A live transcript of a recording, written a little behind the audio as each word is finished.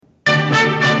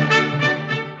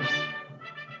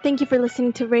Thank you for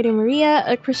listening to Radio Maria,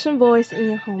 a Christian voice in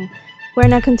your home. We're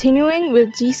now continuing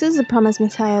with Jesus, the Promised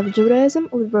Messiah of Judaism,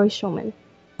 with Roy Schoeman.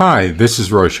 Hi, this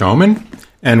is Roy Schoeman,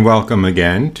 and welcome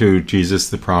again to Jesus,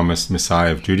 the Promised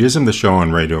Messiah of Judaism, the show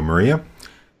on Radio Maria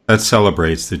that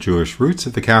celebrates the Jewish roots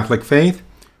of the Catholic faith,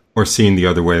 or seen the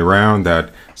other way around, that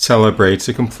celebrates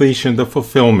the completion, the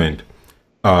fulfillment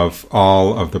of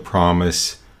all of the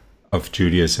promise of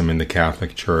Judaism in the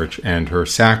Catholic Church and her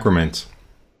sacraments.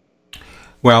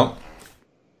 Well,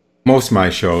 most of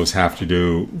my shows have to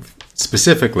do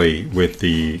specifically with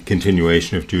the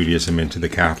continuation of Judaism into the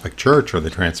Catholic Church, or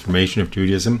the transformation of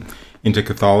Judaism into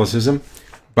Catholicism,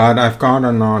 but I've gone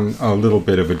on a little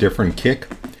bit of a different kick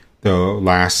the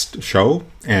last show,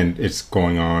 and it's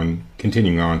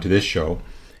continuing on to this show,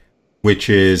 which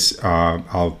is,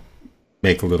 I'll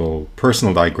make a little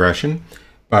personal digression,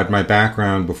 but my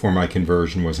background before my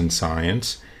conversion was in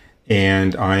science,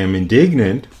 and I am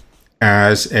indignant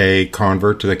as a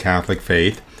convert to the Catholic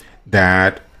faith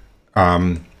that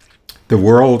the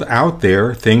world out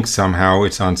there thinks somehow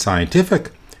it's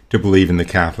unscientific to believe in the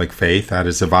Catholic faith. That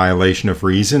is a violation of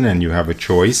reason, and you have a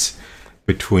choice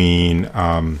between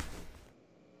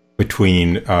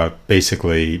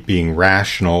basically being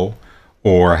rational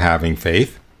or having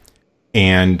faith.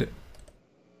 And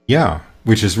yeah,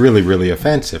 which is really, really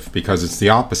offensive, because it's the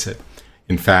opposite.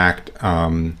 In fact,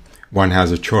 one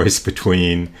has a choice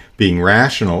between being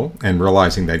rational and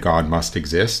realizing that God must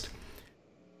exist,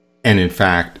 and in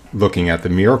fact looking at the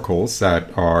miracles that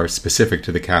are specific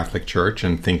to the Catholic Church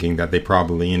and thinking that they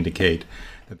probably indicate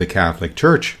that the Catholic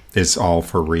Church is all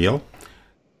for real.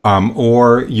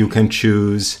 Or you can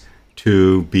choose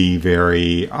to be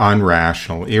very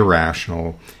irrational,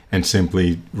 and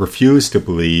simply refuse to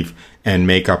believe and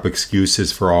make up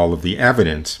excuses for all of the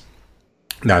evidence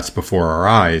that's before our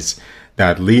eyes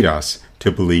that lead us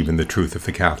to believe in the truth of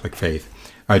the Catholic faith.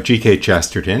 G.K.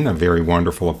 Chesterton, a very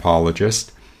wonderful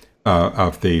apologist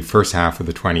of the first half of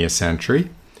the 20th century,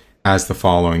 has the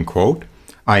following quote: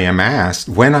 when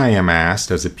I am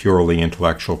asked as a purely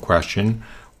intellectual question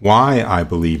why I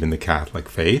believe in the Catholic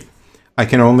faith, I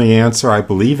can only answer I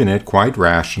believe in it quite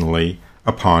rationally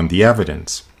upon the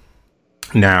evidence.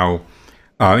 Now,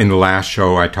 in the last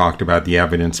show, I talked about the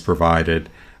evidence provided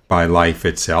by life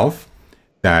itself,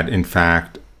 that in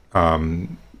fact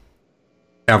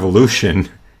evolution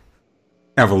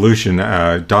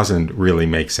doesn't really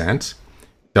make sense,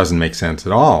 doesn't make sense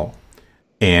at all,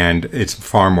 and it's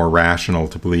far more rational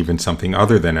to believe in something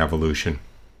other than evolution.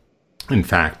 In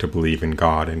fact, to believe in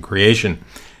God and creation.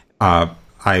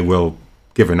 I will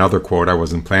give another quote. I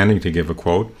wasn't planning to give a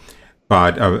quote,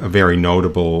 but a very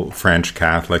notable French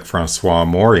Catholic, François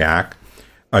Mauriac,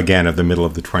 again of the middle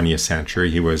of the 20th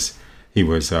century. He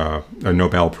was a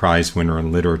Nobel Prize winner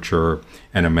in literature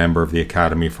and a member of the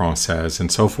Académie Française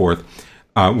and so forth.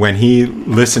 When he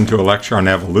listened to a lecture on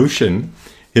evolution,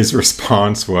 his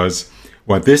response was,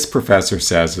 "What this professor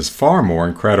says is far more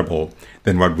incredible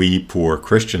than what we poor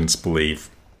Christians believe."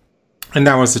 And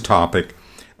that was the topic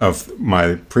of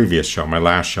my previous show, my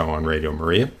last show on Radio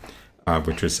Maria,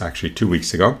 which was actually 2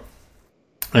 weeks ago.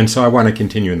 And so I want to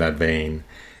continue in that vein,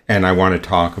 and I want to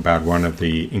talk about one of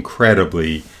the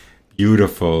incredibly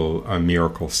beautiful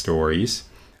miracle stories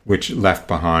which left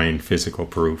behind physical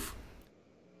proof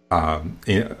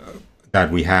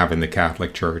that we have in the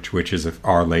Catholic Church, which is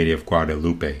Our Lady of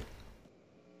Guadalupe.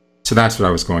 So that's what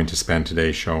I was going to spend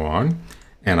today's show on,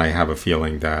 and I have a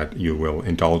feeling that you will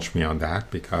indulge me on that,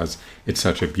 because it's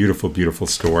such a beautiful, beautiful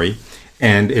story,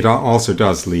 and it also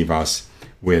does leave us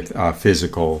with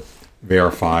physical,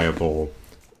 verifiable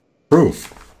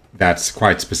proof that's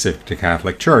quite specific to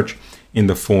Catholic Church in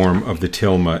the form of the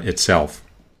tilma itself.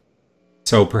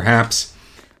 So perhaps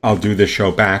I'll do the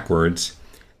show backwards,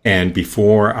 and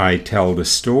before I tell the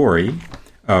story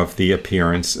of the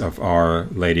appearance of Our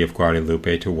Lady of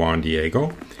Guadalupe to Juan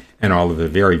Diego, and all of the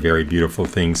very, very beautiful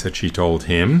things that she told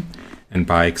him, and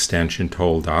by extension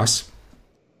told us.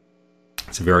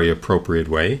 It's a very appropriate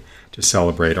way to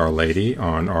celebrate Our Lady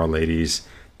on Our Lady's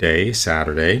Day,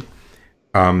 Saturday.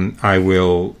 I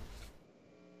will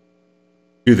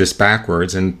do this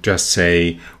backwards and just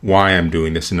say why I'm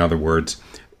doing this. In other words,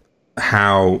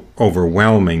 how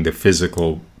overwhelming the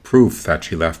physical proof that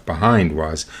she left behind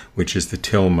was, which is the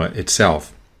tilma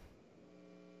itself.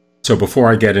 So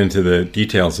before I get into the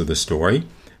details of the story,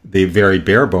 the very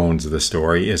bare bones of the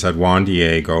story is that Juan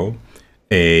Diego,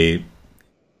 a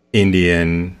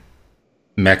Indian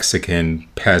Mexican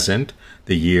peasant,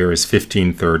 the year is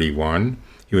 1531.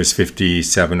 He was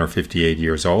 57 or 58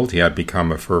 years old. He had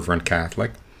become a fervent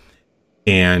Catholic.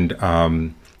 And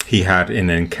he had an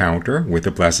encounter with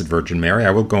the Blessed Virgin Mary.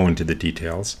 I will go into the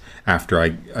details after I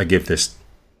give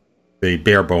the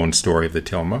bare bones story of the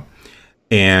tilma.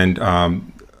 And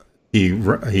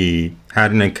he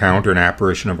had an encounter, an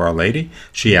apparition of Our Lady.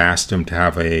 She asked him to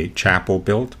have a chapel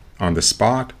built on the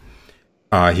spot.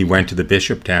 He went to the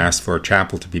bishop to ask for a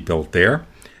chapel to be built there.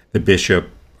 The bishop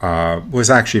was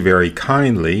actually very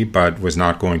kindly, but was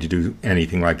not going to do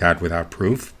anything like that without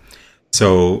proof.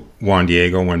 So Juan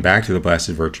Diego went back to the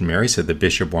Blessed Virgin Mary, said the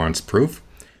bishop wants proof.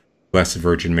 Blessed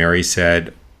Virgin Mary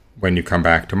said, when you come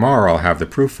back tomorrow, I'll have the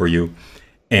proof for you.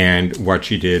 And what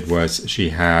she did was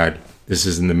this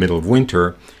is in the middle of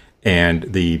winter,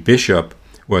 and the bishop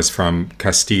was from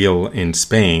Castile in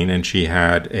Spain, and she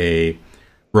had a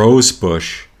rose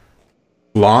bush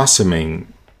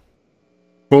blossoming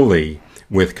fully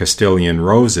with Castilian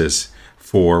roses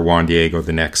for Juan Diego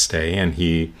the next day, and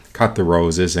he cut the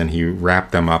roses and he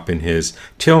wrapped them up in his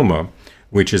tilma,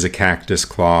 which is a cactus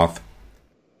cloth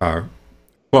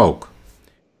cloak.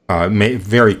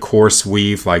 Very coarse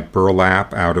weave like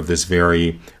burlap out of this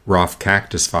very rough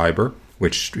cactus fiber,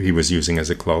 which he was using as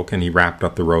a cloak, and he wrapped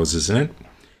up the roses in it.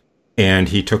 And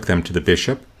he took them to the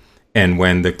bishop, and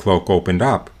when the cloak opened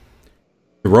up,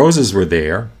 the roses were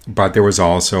there, but there was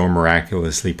also a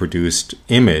miraculously produced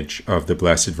image of the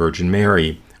Blessed Virgin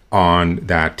Mary on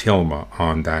that tilma,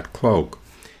 on that cloak.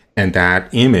 And that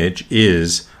image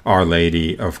is Our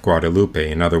Lady of Guadalupe.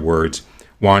 In other words,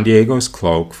 Juan Diego's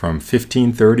cloak from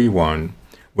 1531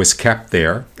 was kept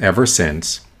there ever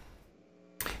since.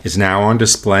 It's now on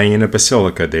display in a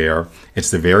basilica there. It's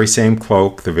the very same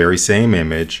cloak, the very same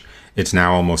image. It's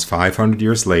now almost 500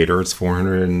 years later. It's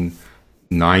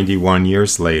 491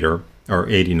 years later, or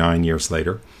 89 years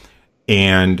later.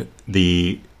 And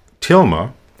the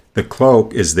tilma, the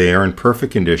cloak, is there in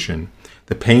perfect condition.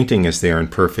 The painting is there in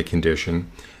perfect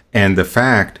condition. And the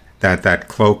fact that that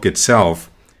cloak itself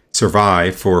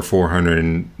survived for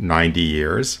 490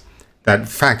 years, that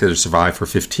fact that it survived for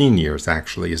 15 years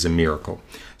actually is a miracle.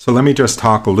 So let me just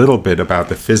talk a little bit about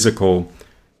the physical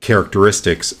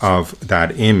characteristics of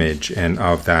that image and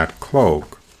of that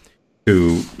cloak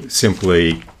to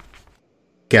simply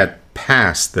get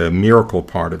past the miracle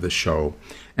part of the show,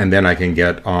 and then I can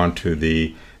get on to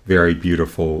the very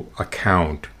beautiful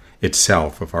account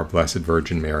itself of our Blessed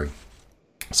Virgin Mary.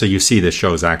 So you see this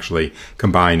show is actually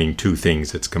combining two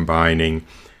things. It's combining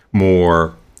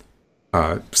more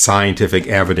scientific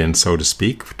evidence, so to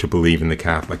speak, to believe in the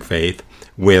Catholic faith,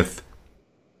 with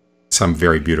some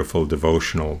very beautiful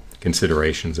devotional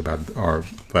considerations about our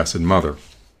Blessed Mother.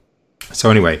 So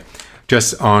anyway,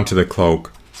 just on to the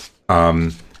cloak.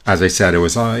 As I said, it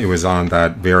was on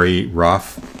that very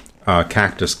rough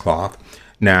cactus cloth.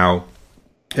 Now,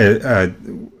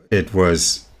 it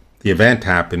was, the event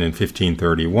happened in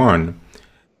 1531,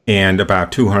 and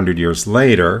about 200 years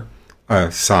later, a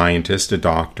scientist, a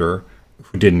doctor,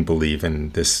 who didn't believe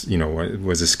in this,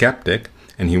 was a skeptic,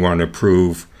 and he wanted to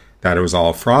prove that it was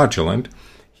all fraudulent,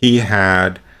 he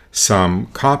had some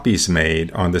copies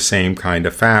made on the same kind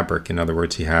of fabric. In other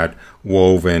words, he had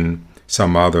woven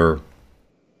some other,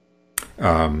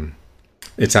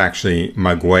 it's actually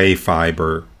maguey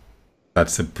fiber.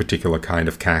 That's a particular kind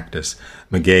of cactus.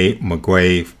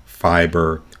 Maguey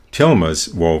fiber tilmas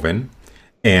woven,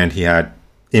 and he had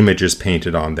images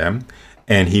painted on them,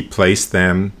 and he placed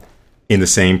them in the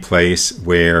same place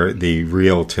where the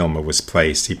real tilma was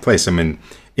placed. He placed them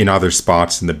in other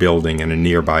spots in the building and in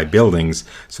nearby buildings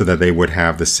so that they would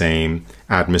have the same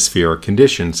atmospheric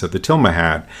conditions that the tilma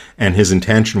had. And his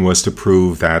intention was to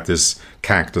prove that this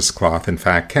cactus cloth, in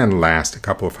fact, can last a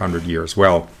couple of hundred years.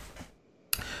 Well,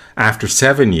 after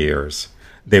 7 years,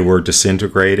 they were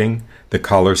disintegrating. The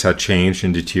colors had changed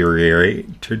and deteriorated.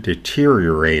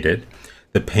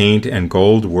 The paint and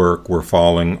gold work were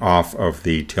falling off of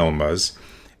the tilmas,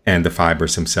 and the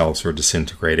fibers themselves were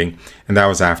disintegrating. And that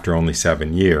was after only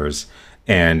 7 years.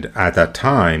 And at that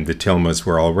time, the tilmas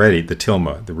were already, the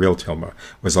real tilma,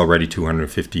 was already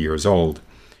 250 years old.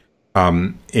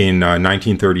 In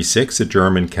 1936, a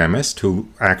German chemist, who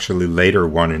actually later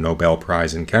won a Nobel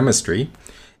Prize in chemistry,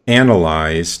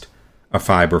 analyzed a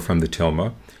fiber from the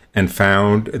tilma and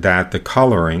found that the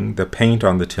coloring, the paint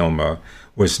on the tilma,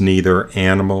 was neither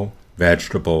animal,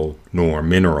 vegetable, nor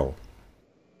mineral.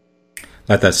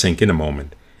 Let that sink in a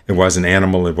moment. It wasn't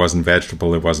animal, it wasn't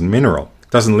vegetable, it wasn't mineral. It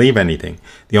doesn't leave anything.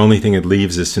 The only thing it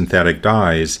leaves is synthetic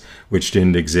dyes, which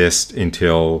didn't exist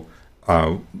until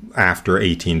after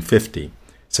 1850.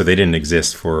 So they didn't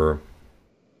exist for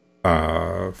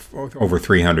over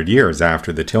 300 years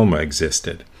after the tilma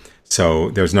existed. So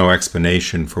there's no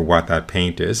explanation for what that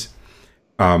paint is.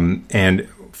 And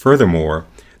furthermore,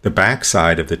 the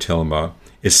backside of the tilma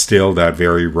is still that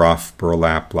very rough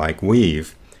burlap-like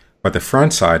weave, but the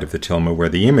front side of the tilma, where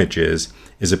the image is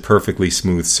a perfectly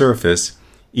smooth surface,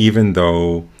 even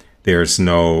though there's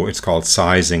no, it's called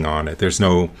sizing on it. There's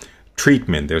no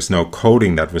treatment, there's no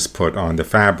coating that was put on the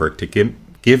fabric to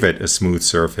give it a smooth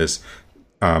surface,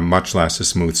 much less a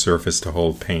smooth surface to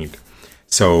hold paint.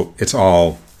 So it's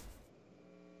all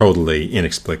totally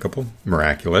inexplicable,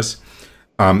 miraculous.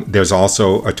 There's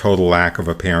also a total lack of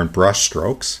apparent brush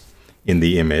strokes in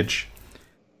the image.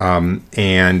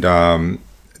 There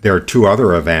are two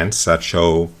other events that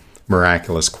show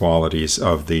miraculous qualities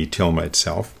of the tilma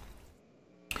itself.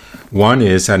 One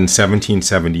is that in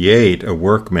 1778, a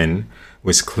workman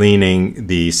was cleaning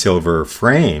the silver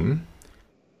frame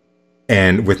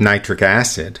and with nitric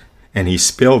acid, and he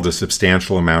spilled a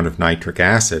substantial amount of nitric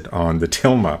acid on the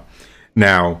tilma.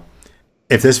 Now,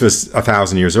 if this was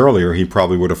 1,000 years earlier, he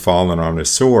probably would have fallen on his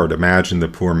sword. Imagine the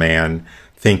poor man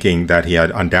thinking that he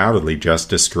had undoubtedly just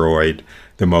destroyed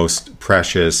the most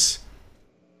precious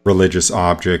religious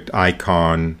object,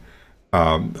 icon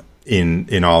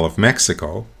in all of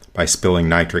Mexico by spilling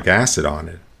nitric acid on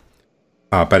it.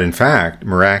 But in fact,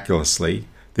 miraculously,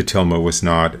 the tilma was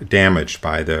not damaged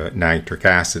by the nitric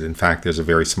acid. In fact, there's a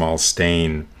very small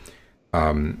stain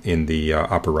in the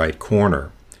upper right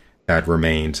corner that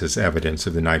remains as evidence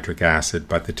of the nitric acid,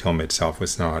 but the tilma itself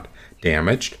was not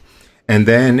damaged. And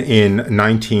then in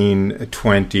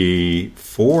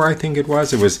 1924, I think it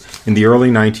was in the early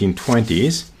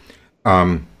 1920s,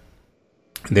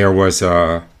 there was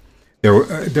a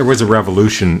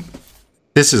revolution.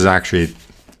 This is actually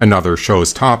another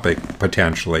show's topic,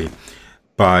 potentially,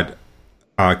 but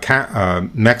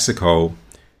Mexico,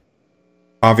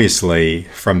 obviously,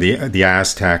 from the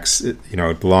Aztecs, it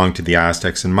belonged to the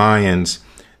Aztecs and Mayans.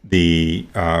 The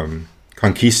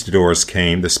conquistadors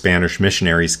came, the Spanish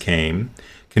missionaries came,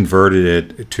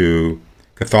 converted it to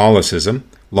Catholicism,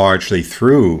 largely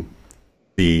through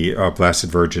the Blessed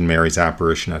Virgin Mary's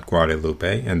apparition at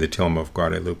Guadalupe and the tilma of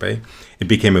Guadalupe. It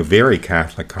became a very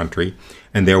Catholic country,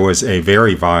 and there was a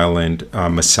very violent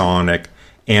Masonic,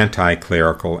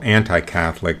 anti-clerical,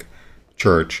 anti-Catholic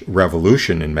church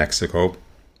revolution in Mexico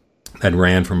that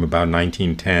ran from about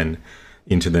 1910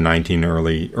 into the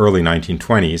early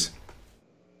 1920s.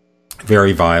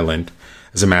 Very violent.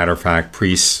 As a matter of fact,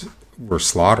 priests were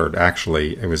slaughtered.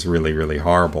 Actually, it was really, really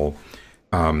horrible.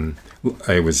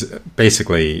 It was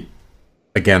basically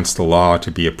against the law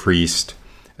to be a priest,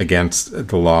 against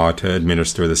the law to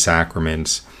administer the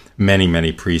sacraments. Many,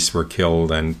 many priests were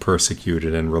killed and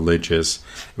persecuted and religious.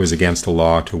 It was against the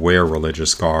law to wear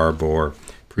religious garb or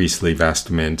priestly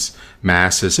vestments,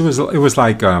 masses. It was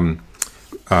like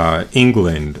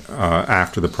England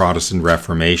after the Protestant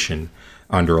Reformation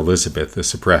under Elizabeth, the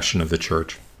suppression of the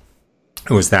church.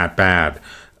 It was that bad.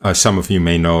 Some of you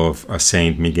may know of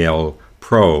Saint Miguel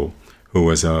Pro, who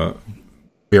was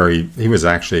he was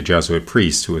actually a Jesuit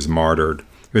priest who was martyred.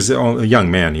 He was a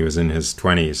young man. He was in his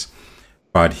 20s,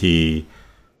 but he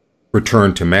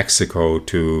returned to Mexico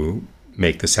to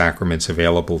make the sacraments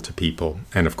available to people.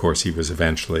 And of course, he was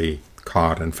eventually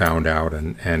caught and found out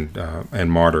and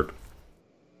martyred.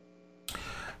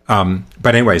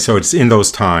 But anyway, so it's in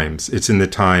those times. It's in the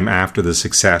time after the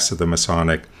success of the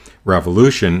Masonic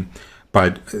Revolution.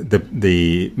 But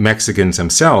the Mexicans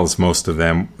themselves, most of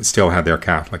them, still had their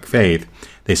Catholic faith.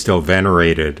 They still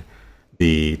venerated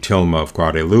the tilma of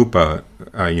Guadalupe,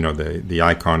 the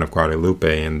icon of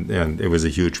Guadalupe, and it was a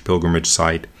huge pilgrimage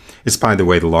site. It's, by the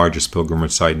way, the largest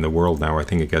pilgrimage site in the world now. I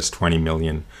think it gets 20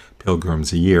 million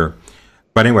pilgrims a year.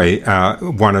 But anyway,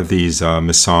 one of these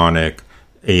Masonic,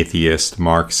 atheist,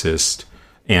 Marxist,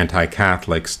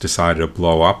 anti-Catholics decided to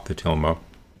blow up the tilma.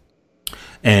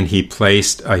 And he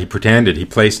placed a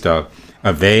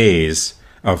vase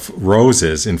of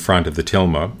roses in front of the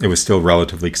tilma. It was still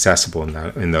relatively accessible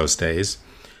in those days,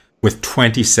 with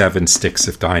 27 sticks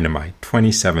of dynamite.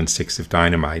 27 sticks of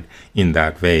dynamite in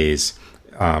that vase.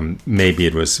 Maybe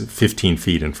it was 15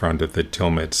 feet in front of the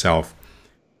tilma itself.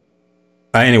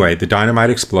 Anyway, the dynamite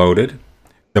exploded.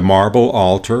 The marble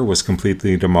altar was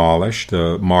completely demolished.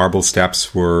 The marble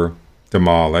steps were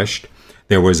demolished.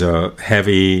 There was a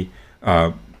heavy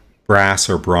brass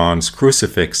or bronze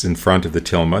crucifix in front of the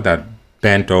tilma that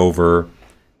bent over.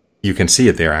 You can see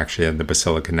it there actually in the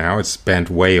basilica now. It's bent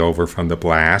way over from the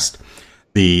blast.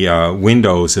 The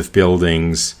windows of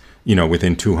buildings,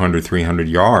 within 200, 300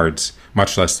 yards,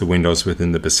 much less the windows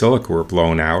within the basilica, were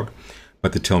blown out,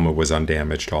 but the tilma was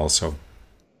undamaged also.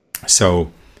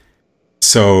 So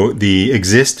the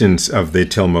existence of the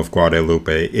tilma of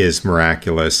Guadalupe is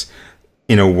miraculous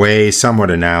in a way somewhat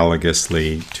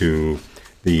analogously to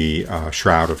the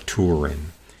Shroud of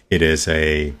Turin. It is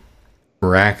a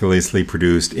miraculously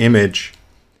produced image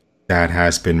that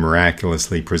has been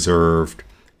miraculously preserved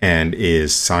and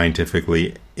is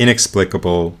scientifically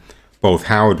inexplicable, both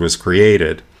how it was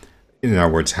created, in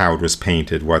other words, how it was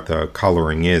painted, what the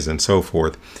coloring is, and so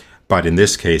forth, but in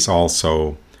this case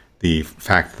also the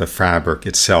fact that the fabric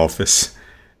itself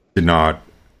did not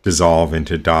dissolve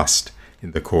into dust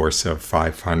in the course of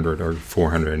 500 or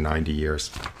 490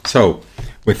 years. So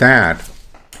with that,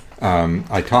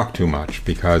 I talk too much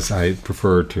because I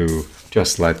prefer to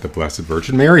just let the Blessed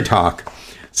Virgin Mary talk.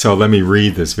 So let me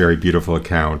read this very beautiful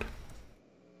account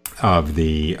of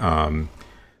the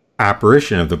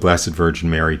apparition of the Blessed Virgin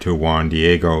Mary to Juan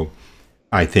Diego.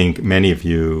 I think many of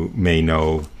you may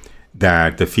know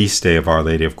that the feast day of Our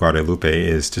Lady of Guadalupe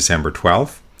is December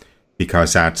 12th,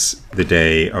 because that's the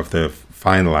day of the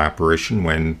final apparition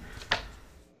when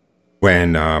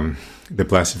the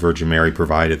Blessed Virgin Mary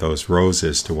provided those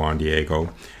roses to Juan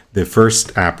Diego. The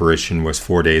first apparition was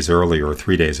 4 days earlier, or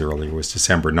 3 days earlier, was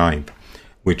December 9th,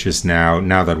 which is now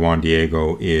that Juan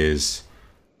Diego is,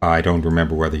 I don't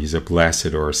remember whether he's a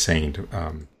blessed or a saint,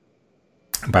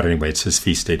 but anyway, it's his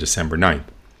feast day, December 9th.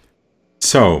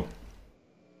 So,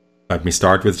 let me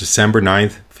start with December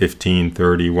 9th,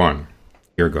 1531.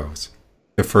 Here goes.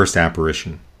 The first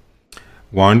apparition.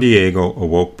 Juan Diego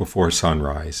awoke before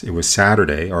sunrise. It was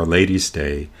Saturday, Our Lady's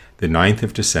Day, the 9th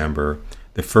of December,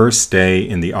 the first day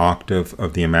in the octave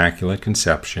of the Immaculate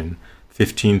Conception,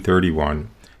 1531,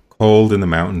 cold in the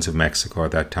mountains of Mexico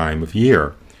at that time of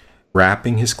year.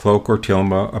 Wrapping his cloak or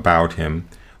tilma about him,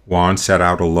 Juan set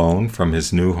out alone from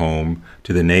his new home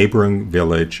to the neighboring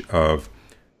village of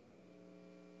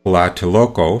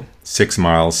Tlatelolco, 6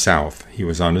 miles south. He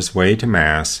was on his way to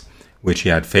Mass, which he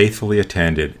had faithfully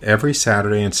attended every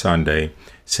Saturday and Sunday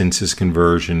since his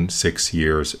conversion 6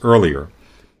 years earlier.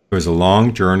 It was a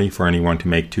long journey for anyone to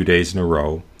make 2 days in a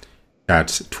row.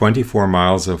 That's 24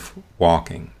 miles of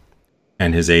walking,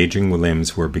 and his aging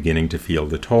limbs were beginning to feel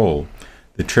the toll.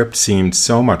 The trip seemed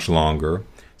so much longer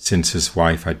since his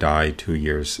wife had died 2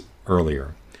 years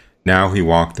earlier. Now he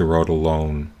walked the road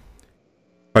alone.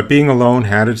 But being alone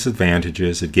had its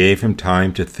advantages. It gave him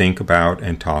time to think about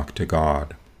and talk to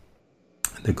God.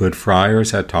 The good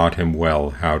friars had taught him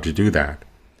well how to do that.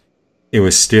 It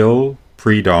was still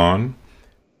pre-dawn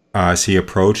as he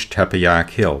approached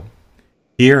Tepeyac Hill.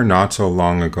 Here, not so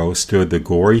long ago, stood the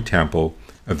gory temple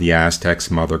of the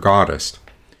Aztecs' mother goddess.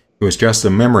 It was just a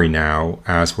memory now,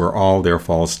 as were all their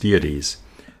false deities.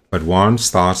 But Juan's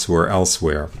thoughts were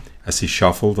elsewhere as he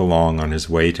shuffled along on his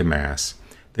way to Mass.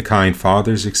 The kind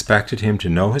fathers expected him to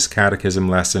know his catechism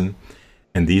lesson,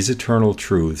 and these eternal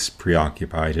truths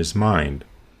preoccupied his mind.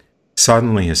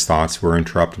 Suddenly his thoughts were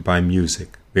interrupted by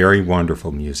music, very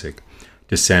wonderful music,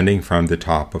 descending from the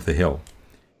top of the hill.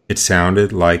 It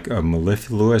sounded like a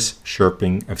mellifluous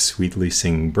chirping of sweetly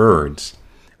singing birds,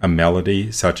 a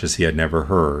melody such as he had never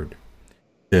heard.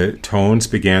 The tones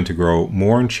began to grow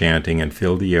more enchanting and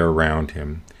filled the air around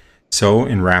him, so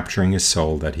enrapturing his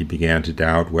soul that he began to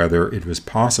doubt whether it was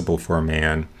possible for a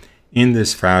man in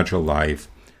this fragile life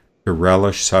to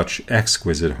relish such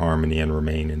exquisite harmony and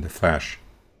remain in the flesh.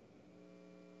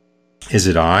 Is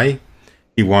it I,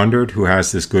 he wondered, who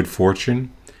has this good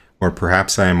fortune? Or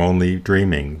perhaps I am only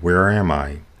dreaming. Where am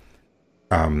I?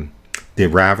 The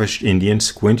ravished Indian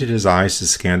squinted his eyes to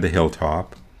scan the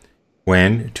hilltop,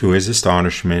 when, to his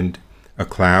astonishment, a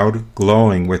cloud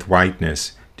glowing with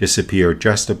whiteness disappeared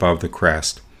just above the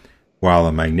crest, while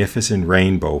a magnificent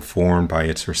rainbow formed by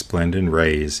its resplendent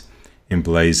rays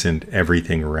emblazoned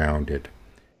everything around it.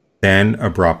 Then,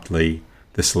 abruptly,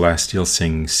 the celestial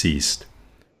singing ceased.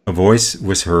 A voice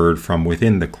was heard from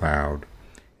within the cloud.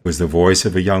 It was the voice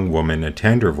of a young woman, a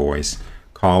tender voice,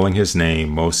 calling his name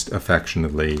most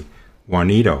affectionately,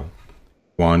 Juanito,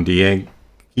 Juan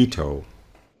Dieguito,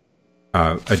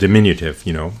 a diminutive,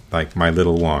 like my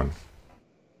little Juan.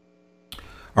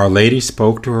 Our Lady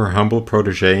spoke to her humble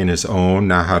protege in his own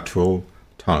Nahuatl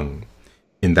tongue.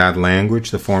 In that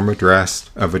language, the form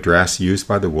of address used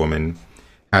by the woman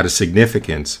had a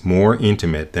significance more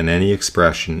intimate than any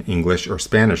expression English or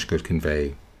Spanish could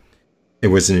convey. It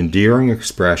was an endearing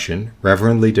expression,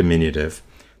 reverently diminutive,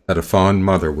 that a fond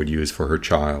mother would use for her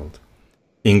child.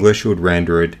 English would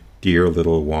render it, "Dear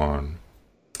little Juan."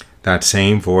 That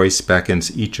same voice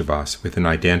beckons each of us with an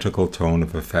identical tone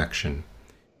of affection.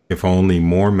 If only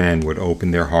more men would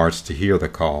open their hearts to hear the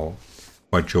call,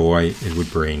 what joy it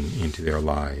would bring into their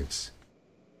lives.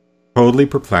 Totally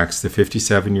perplexed, the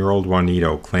 57-year-old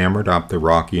Juanito clambered up the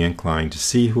rocky incline to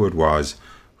see who it was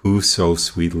who so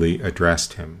sweetly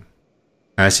addressed him.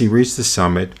 As he reached the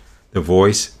summit, the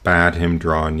voice bade him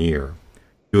draw near.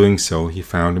 Doing so, he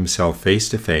found himself face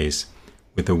to face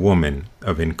with a woman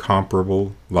of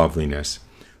incomparable loveliness,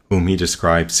 whom he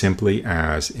described simply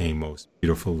as a most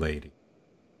beautiful lady.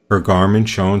 Her garment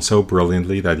shone so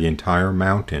brilliantly that the entire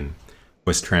mountain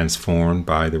was transformed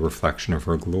by the reflection of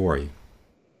her glory.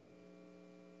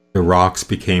 The rocks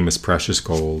became as precious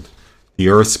gold, the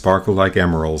earth sparkled like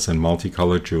emeralds and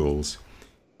multicolored jewels.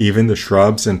 Even the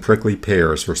shrubs and prickly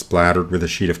pears were splattered with a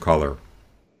sheet of color,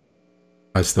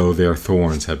 as though their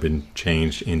thorns had been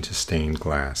changed into stained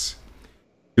glass.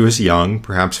 She was young,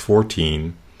 perhaps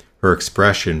 14, her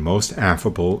expression most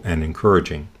affable and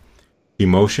encouraging. He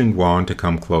motioned Juan to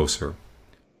come closer.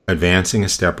 Advancing a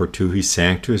step or two, he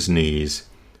sank to his knees,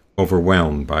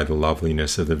 overwhelmed by the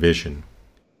loveliness of the vision.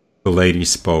 The lady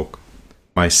spoke,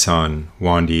 "My son,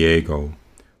 Juan Diego,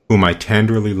 whom I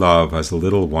tenderly love as a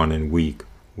little one and weak,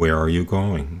 where are you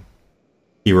going?"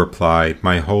 He replied,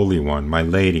 "My holy one, my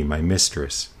lady, my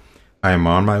mistress, I am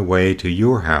on my way to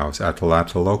your house at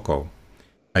Tlatelolco.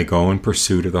 I go in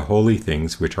pursuit of the holy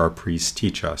things which our priests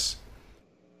teach us."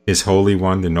 His holy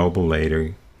one, the noble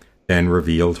lady, then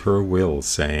revealed her will,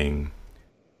 saying,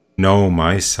 "Know,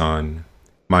 my son,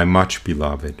 my much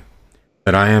beloved,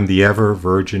 that I am the ever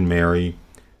Virgin Mary,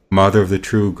 Mother of the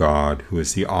true God, who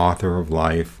is the author of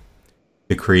life,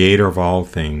 the creator of all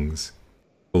things,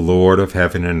 the Lord of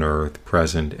heaven and earth,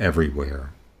 present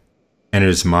everywhere. And it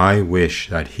is my wish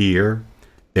that here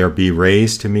there be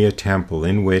raised to me a temple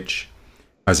in which,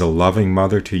 as a loving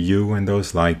mother to you and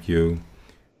those like you,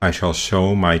 I shall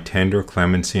show my tender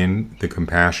clemency and the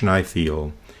compassion I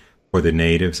feel for the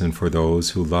natives and for those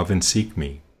who love and seek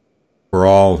me, for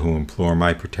all who implore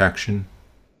my protection,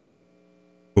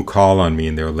 who call on me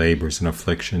in their labors and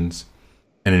afflictions,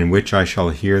 and in which I shall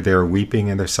hear their weeping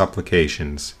and their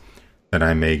supplications, that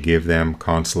I may give them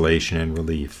consolation and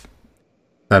relief.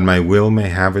 That my will may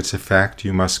have its effect,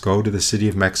 you must go to the city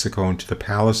of Mexico and to the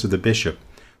palace of the bishop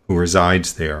who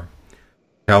resides there.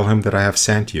 Tell him that I have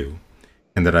sent you,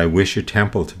 and that I wish a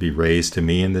temple to be raised to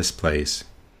me in this place.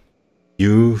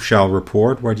 You shall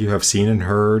report what you have seen and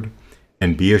heard,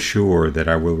 and be assured that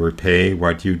I will repay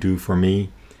what you do for me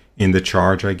in the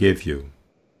charge I give you,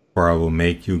 for I will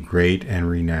make you great and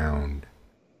renowned.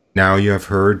 Now you have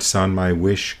heard, son, my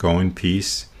wish. Go in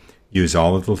peace. Use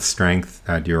all of the strength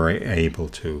that you are able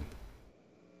to."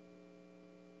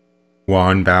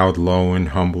 Juan bowed low in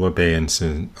humble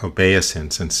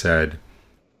obeisance and said,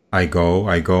 I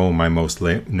go, my most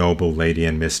noble lady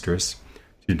and mistress,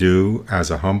 to do as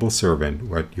a humble servant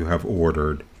what you have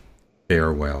ordered.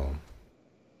 Farewell."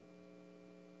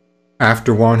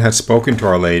 After Juan had spoken to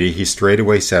Our Lady, he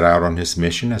straightway set out on his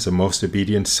mission as a most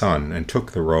obedient son and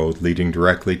took the road leading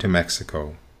directly to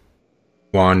Mexico.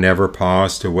 Juan never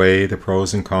paused to weigh the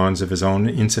pros and cons of his own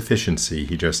insufficiency.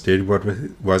 He just did what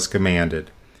was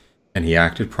commanded, and he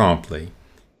acted promptly.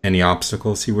 Any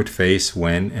obstacles he would face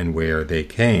when and where they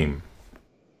came.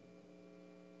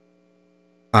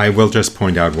 I will just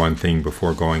point out one thing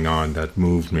before going on that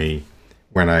moved me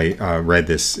when I read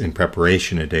this in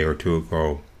preparation a day or two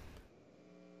ago.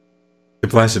 The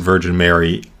Blessed Virgin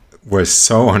Mary was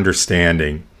so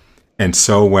understanding and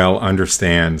so well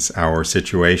understands our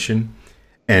situation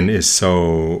and is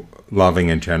so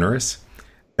loving and generous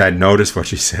that notice what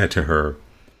she said to her.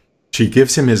 She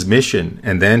gives him his mission,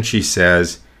 and then she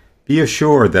says, "Be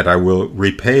assured that I will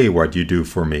repay what you do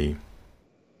for me.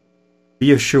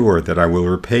 Be assured that I will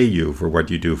repay you for what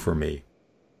you do for me."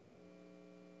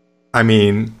 I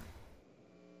mean,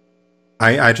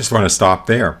 I just want to stop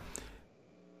there.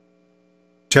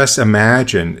 Just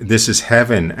imagine this is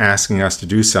heaven asking us to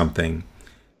do something,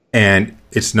 and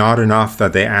it's not enough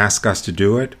that they ask us to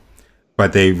do it,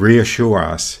 but they reassure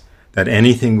us that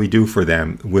anything we do for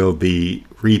them will be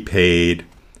repaid,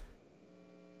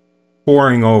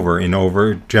 pouring over in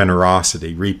over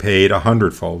generosity, repaid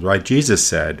 100-fold, right? Jesus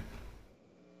said,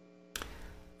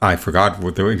 I forgot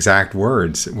what the exact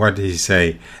words. What did he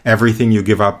say? Everything you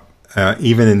give up,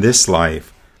 even in this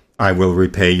life, I will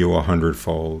repay you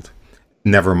 100-fold.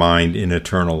 Never mind in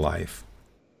eternal life.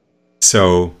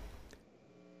 So,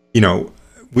 we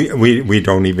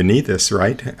don't even need this,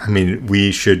 right? I mean,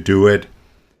 we should do it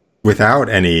without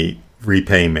any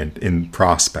repayment in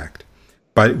prospect.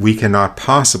 But we cannot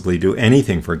possibly do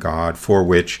anything for God for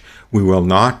which we will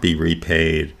not be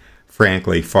repaid,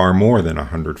 frankly, far more than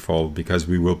 100-fold, because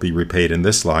we will be repaid in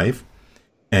this life,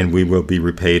 and we will be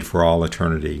repaid for all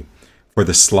eternity, for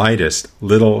the slightest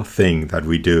little thing that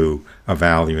we do of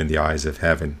value in the eyes of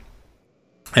heaven.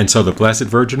 And so the Blessed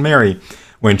Virgin Mary,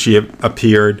 when she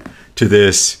appeared to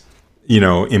this,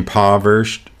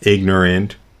 impoverished,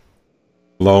 ignorant,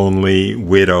 lonely,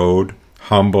 widowed,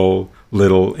 humble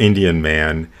little Indian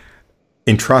man,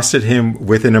 entrusted him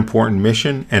with an important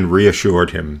mission and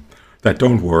reassured him that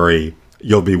don't worry,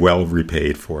 you'll be well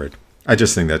repaid for it. I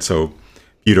just think that's so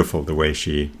beautiful, the way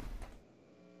she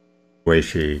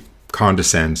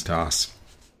condescends to us.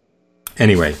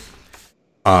 Anyway,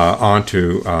 on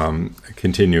to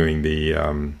continuing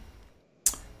the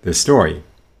story.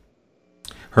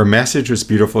 Her message was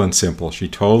beautiful and simple. She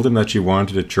told him that she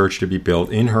wanted a church to be built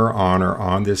in her honor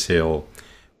on this hill,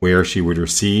 where she would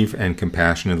receive and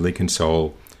compassionately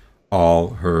console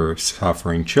all her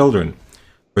suffering children.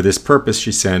 For this purpose,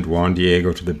 she sent Juan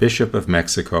Diego to the Bishop of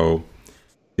Mexico,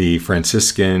 the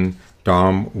Franciscan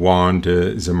Dom Juan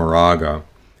de Zumárraga,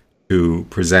 to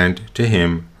present to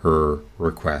him her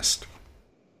request.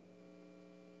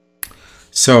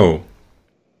 So,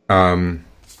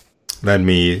 let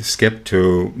me skip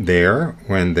to there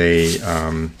when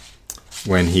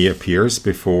he appears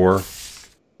before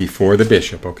the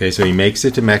bishop. Okay, so he makes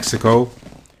it to Mexico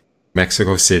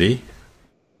City,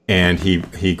 and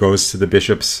he goes to the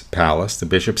bishop's palace, the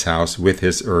bishop's house, with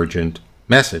his urgent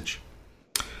message.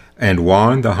 And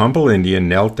Juan, the humble Indian,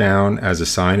 knelt down as a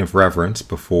sign of reverence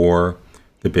before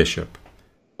the bishop.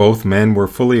 Both men were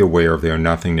fully aware of their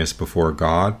nothingness before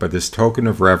God, but this token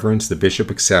of reverence the bishop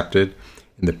accepted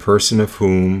in the person of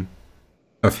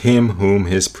him whom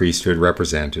his priesthood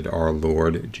represented, our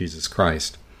Lord Jesus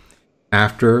Christ.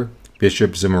 After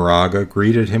Bishop Zumárraga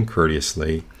greeted him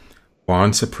courteously,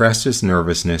 Juan suppressed his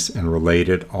nervousness and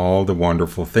related all the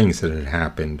wonderful things that had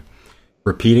happened,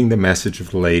 repeating the message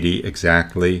of the lady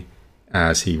exactly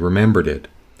as he remembered it.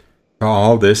 To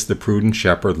all this the prudent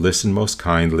shepherd listened most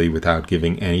kindly without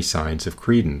giving any signs of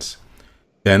credence.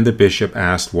 Then the bishop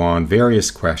asked Juan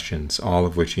various questions, all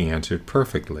of which he answered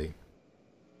perfectly.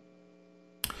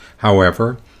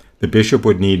 However, the bishop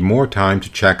would need more time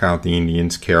to check out the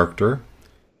Indian's character,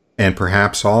 and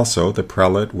perhaps also the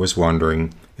prelate was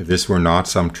wondering if this were not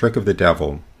some trick of the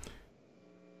devil.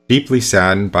 Deeply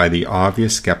saddened by the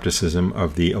obvious skepticism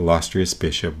of the illustrious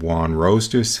bishop, Juan rose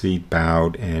to his feet,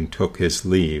 bowed, and took his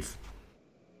leave.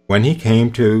 When he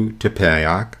came to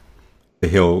Tepeyac, the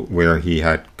hill where he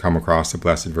had come across the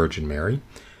Blessed Virgin Mary,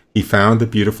 he found the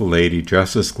beautiful lady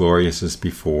just as glorious as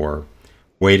before,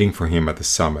 waiting for him at the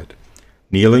summit.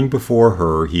 Kneeling before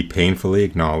her, he painfully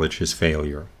acknowledged his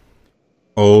failure.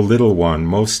 "O little one,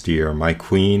 most dear, my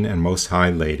queen and most high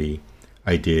lady,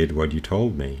 I did what you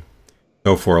told me.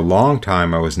 Though for a long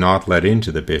time I was not let in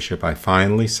to the bishop, I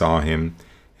finally saw him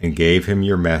and gave him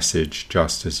your message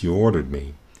just as you ordered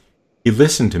me. He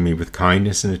listened to me with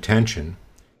kindness and attention,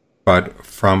 but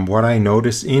from what I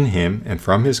noticed in him and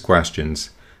from his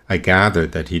questions, I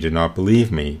gathered that he did not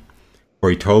believe me, for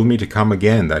he told me to come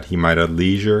again that he might at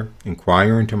leisure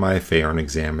inquire into my affair and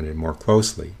examine it more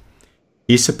closely.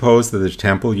 He supposed that the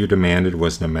temple you demanded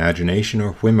was an imagination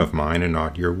or whim of mine and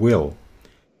not your will.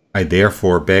 I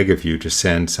therefore beg of you to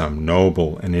send some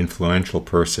noble and influential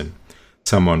person,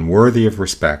 someone worthy of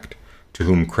respect, to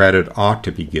whom credit ought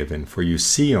to be given, for you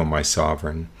see, O my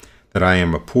sovereign, that I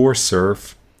am a poor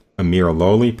serf, a mere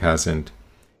lowly peasant,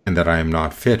 and that I am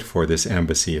not fit for this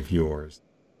embassy of yours.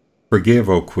 Forgive,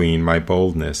 O Queen, my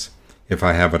boldness, if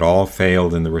I have at all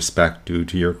failed in the respect due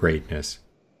to your greatness.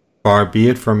 Far be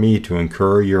it from me to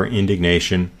incur your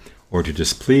indignation or to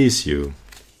displease you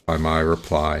by my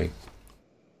reply."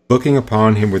 Looking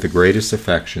upon him with the greatest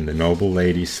affection, the noble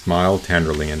lady smiled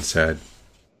tenderly and said,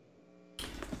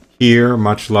 "Hear,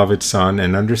 much-loved son,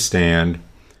 and understand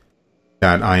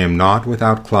that I am not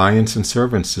without clients and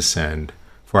servants to send,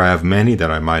 for I have many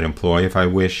that I might employ if I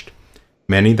wished,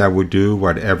 many that would do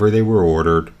whatever they were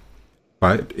ordered,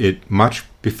 but it much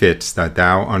befits that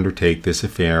thou undertake this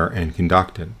affair and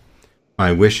conduct it.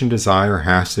 My wish and desire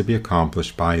has to be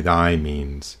accomplished by thy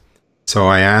means. So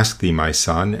I ask thee, my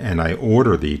son, and I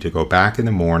order thee to go back in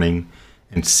the morning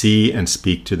and see and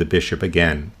speak to the bishop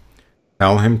again.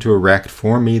 Tell him to erect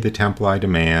for me the temple I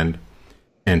demand,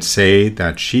 and say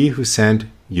that she who sent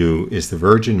you is the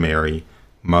Virgin Mary,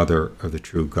 Mother of the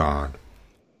true God."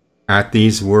 At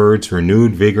these words,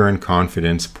 renewed vigor and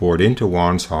confidence poured into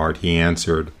Juan's heart. He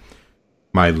answered,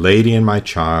 "My lady and my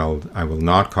child, I will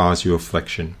not cause you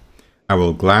affliction. I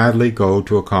will gladly go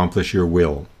to accomplish your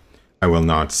will. I will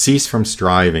not cease from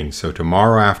striving, so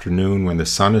tomorrow afternoon, when the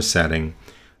sun is setting,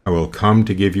 I will come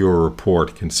to give you a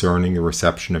report concerning the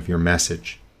reception of your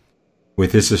message.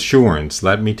 With this assurance,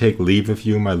 let me take leave of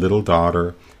you, my little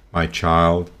daughter, my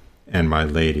child, and my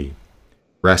lady.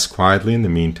 Rest quietly in the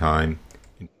meantime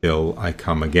until I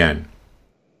come again."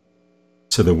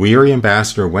 So the weary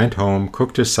ambassador went home,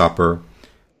 cooked his supper,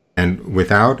 and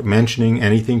without mentioning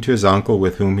anything to his uncle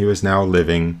with whom he was now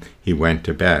living, he went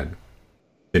to bed.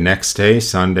 The next day,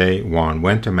 Sunday, Juan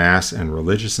went to Mass and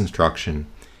religious instruction,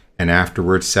 and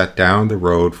afterwards set down the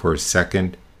road for a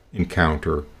second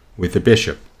encounter with the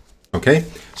bishop. Okay,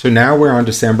 so now we're on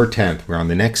December 10th. We're on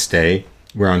the next day.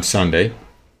 We're on Sunday.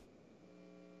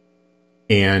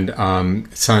 And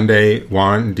Sunday,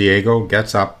 Juan Diego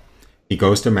gets up, he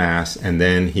goes to Mass, and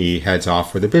then he heads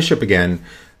off for the bishop again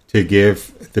to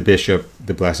give the bishop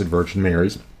the Blessed Virgin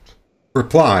Mary's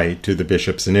reply to the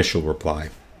bishop's initial reply.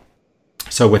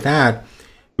 So with that,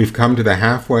 we've come to the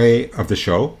halfway of the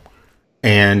show,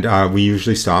 and we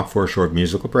usually stop for a short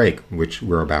musical break, which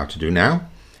we're about to do now.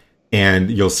 And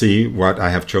you'll see what I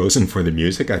have chosen for the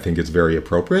music. I think it's very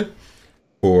appropriate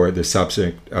for the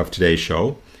subject of today's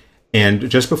show. And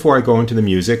just before I go into the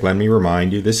music, let me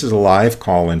remind you, this is a live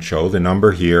call-in show. The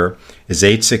number here is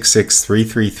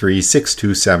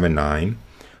 866-333-6279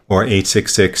 or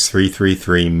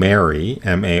 866-333-MARY,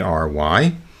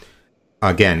 M-A-R-Y.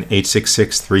 Again,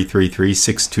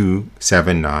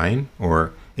 866-333-6279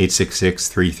 or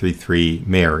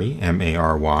 866-333-MARY,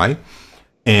 M-A-R-Y.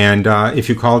 And if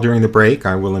you call during the break,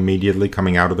 I will immediately,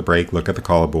 coming out of the break, look at the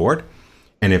call board.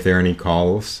 And if there are any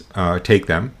calls, take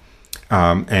them.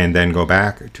 And then go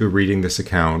back to reading this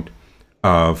account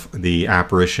of the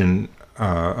apparition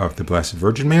of the Blessed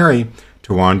Virgin Mary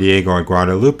to Juan Diego at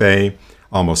Guadalupe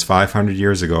almost 500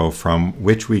 years ago, from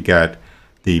which we get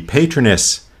the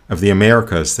patroness of the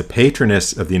Americas, the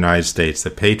patroness of the United States, the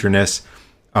patroness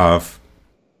of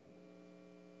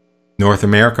North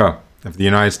America, of the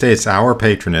United States, our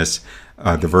patroness,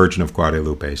 the Virgin of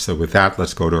Guadalupe. So with that,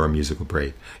 let's go to our musical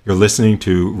break. You're listening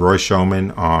to Roy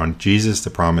Schoeman on Jesus, the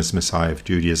Promised Messiah of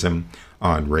Judaism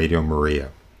on Radio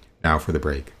Maria. Now for the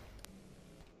break.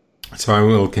 So I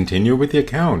will continue with the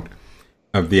account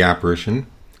of the apparition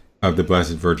of the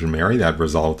Blessed Virgin Mary that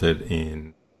resulted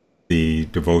in the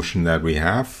devotion that we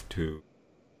have to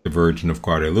the Virgin of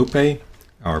Guadalupe,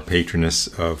 our patroness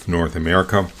of North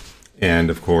America, and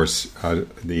of course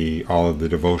all of the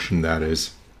devotion that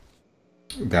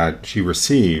she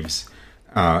receives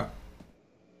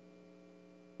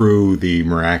through the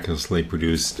miraculously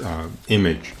produced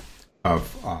image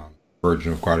of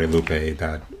Virgin of Guadalupe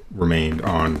that remained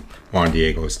on Juan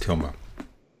Diego's tilma.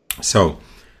 So,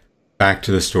 back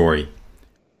to the story.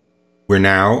 We're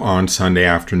now on Sunday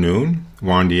afternoon.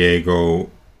 Juan Diego,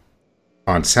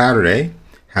 on Saturday,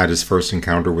 had his first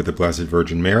encounter with the Blessed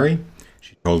Virgin Mary.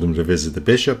 She told him to visit the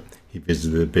bishop. He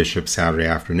visited the bishop Saturday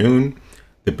afternoon.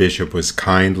 The bishop was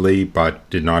kindly, but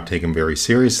did not take him very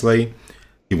seriously.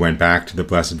 He went back to the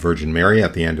Blessed Virgin Mary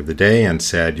at the end of the day and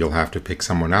said, "You'll have to pick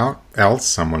someone else,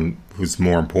 someone who's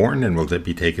more important and will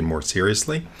be taken more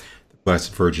seriously." The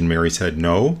Blessed Virgin Mary said,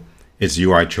 "No, it's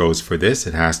you I chose for this.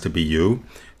 It has to be you.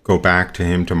 Go back to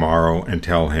him tomorrow and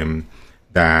tell him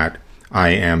that I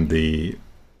am the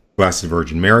Blessed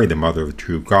Virgin Mary, the Mother of the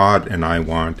true God, and I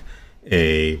want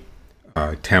a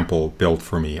temple built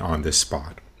for me on this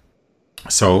spot."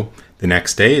 So the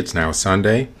next day, it's now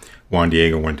Sunday, Juan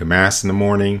Diego went to Mass in the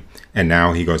morning, and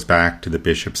now he goes back to the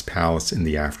bishop's palace in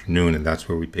the afternoon, and that's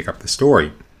where we pick up the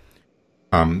story.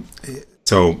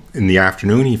 So in the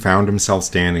afternoon, he found himself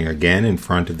standing again in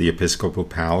front of the episcopal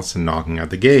palace and knocking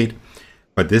at the gate,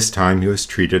 but this time he was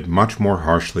treated much more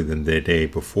harshly than the day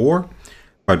before.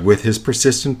 But with his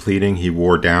persistent pleading, he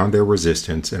wore down their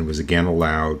resistance and was again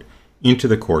allowed into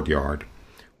the courtyard.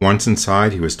 Once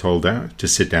inside, he was told to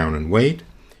sit down and wait.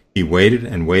 He waited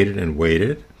and waited and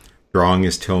waited, drawing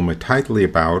his tilma tightly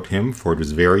about him, for it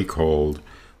was very cold.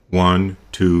 1,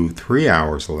 2, 3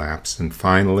 hours elapsed, and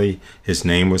finally his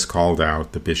name was called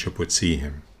out. The bishop would see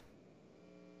him.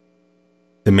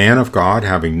 The man of God,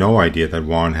 having no idea that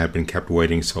Juan had been kept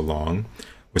waiting so long,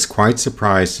 was quite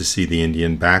surprised to see the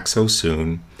Indian back so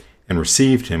soon, and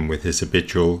received him with his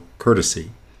habitual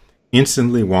courtesy.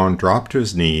 Instantly Juan dropped to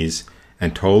his knees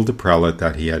and told the prelate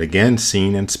that he had again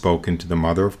seen and spoken to the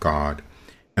Mother of God,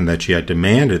 and that she had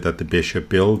demanded that the bishop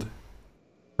build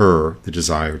her the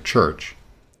desired church.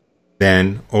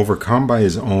 Then, overcome by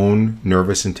his own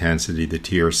nervous intensity, the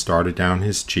tears started down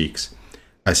his cheeks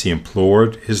as he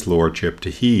implored his lordship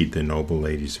to heed the noble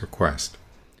lady's request.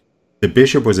 The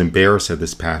bishop was embarrassed at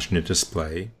this passionate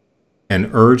display, and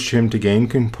urged him to gain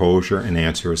composure and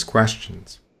answer his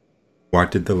questions.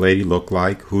 What did the lady look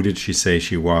like? Who did she say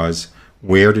she was?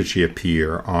 Where did she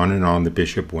appear? On and on the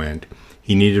bishop went.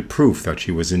 He needed proof that she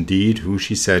was indeed who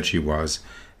she said she was,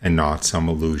 and not some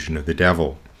illusion of the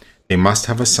devil. They must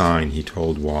have a sign, he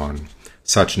told Juan.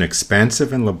 Such an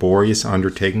expensive and laborious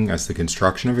undertaking as the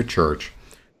construction of a church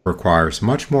requires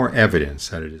much more evidence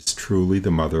that it is truly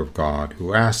the Mother of God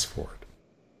who asks for it.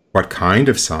 What kind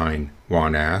of sign?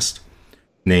 Juan asked.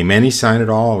 Name any sign at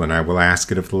all, and I will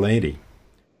ask it of the lady.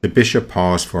 The bishop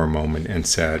paused for a moment and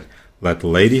said, "Let the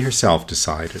lady herself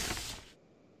decide it."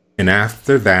 And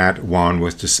after that, Juan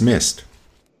was dismissed.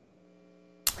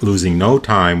 Losing no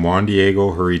time, Juan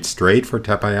Diego hurried straight for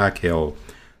Tepeyac Hill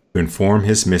to inform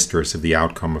his mistress of the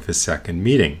outcome of his second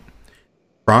meeting.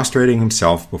 Prostrating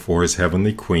himself before his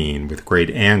heavenly queen, with great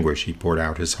anguish he poured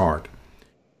out his heart.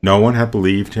 No one had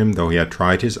believed him, though he had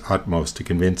tried his utmost to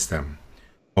convince them.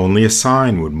 Only a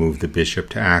sign would move the bishop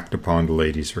to act upon the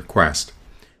lady's request.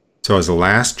 So as a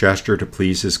last gesture to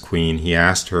please his queen, he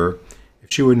asked her if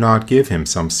she would not give him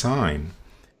some sign.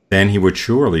 Then he would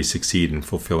surely succeed in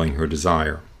fulfilling her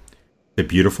desire. The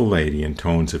beautiful lady, in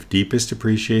tones of deepest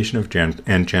appreciation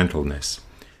and gentleness,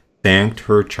 thanked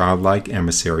her childlike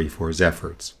emissary for his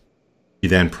efforts. She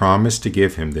then promised to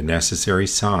give him the necessary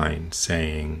sign,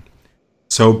 saying,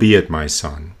 "So be it, my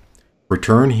son.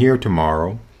 Return here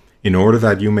tomorrow, in order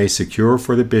that you may secure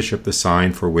for the bishop the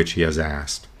sign for which he has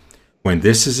asked. When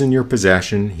this is in your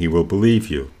possession, he will believe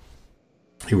you.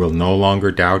 He will no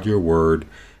longer doubt your word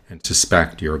and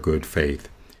suspect your good faith.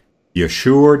 Be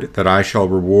assured that I shall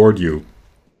reward you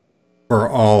for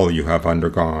all you have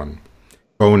undergone.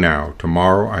 Go now,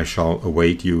 tomorrow I shall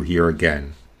await you here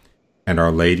again." And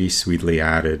Our Lady sweetly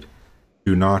added,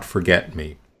 "Do not forget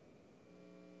me."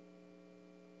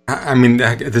 I mean,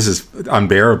 this is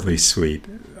unbearably sweet.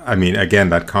 I mean, again,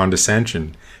 that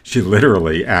condescension. She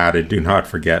literally added, "Do not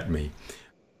forget me."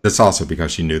 That's also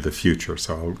because she knew the future,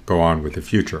 so I'll go on with the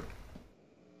future.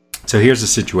 So here's the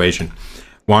situation.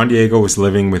 Juan Diego was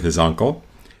living with his uncle,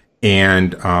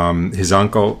 and his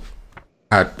uncle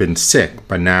had been sick,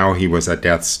 but now he was at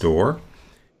death's door.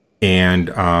 And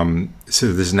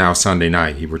so this is now Sunday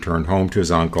night. He returned home to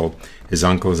his uncle. His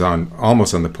uncle is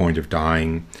almost on the point of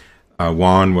dying.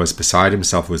 Juan was beside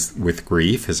himself with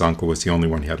grief. His uncle was the only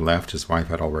one he had left. His wife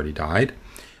had already died.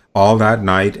 All that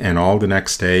night and all the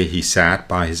next day, he sat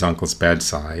by his uncle's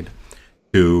bedside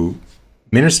to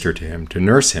minister to him, to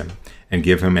nurse him, and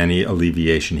give him any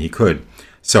alleviation he could.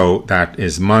 So that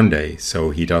is Monday, so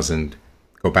he doesn't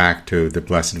go back to the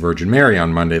Blessed Virgin Mary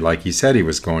on Monday like he said he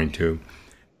was going to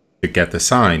get the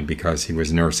sign, because he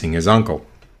was nursing his uncle.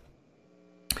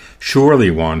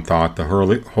 Surely, Juan thought, the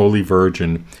Holy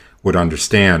Virgin would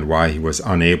understand why he was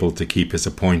unable to keep his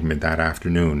appointment that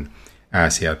afternoon,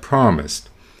 as he had promised.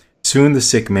 Soon the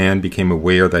sick man became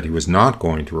aware that he was not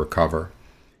going to recover,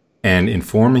 and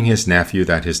informing his nephew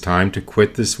that his time to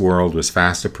quit this world was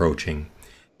fast approaching,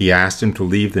 he asked him to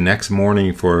leave the next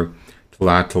morning for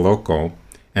Tlatelolco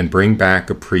and bring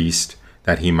back a priest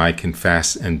that he might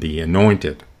confess and be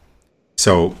anointed.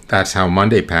 So that's how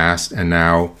Monday passed, and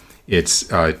now it's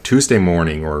Tuesday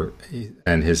morning,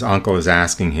 and his uncle is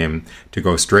asking him to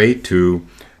go straight to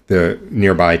the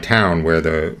nearby town where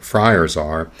the friars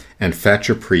are and fetch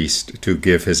a priest to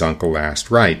give his uncle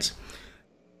last rites.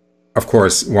 Of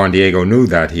course, Juan Diego knew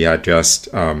that he had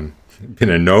just been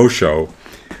a no-show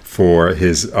for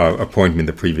his appointment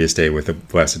the previous day with the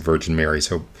Blessed Virgin Mary.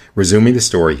 So, resuming the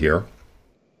story here,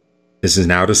 this is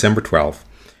now December 12th.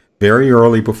 Very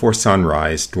early before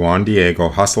sunrise, Juan Diego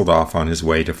hustled off on his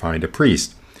way to find a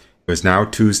priest. It was now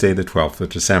Tuesday, the 12th of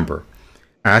December.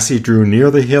 As he drew near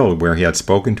the hill where he had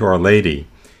spoken to Our Lady,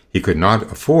 he could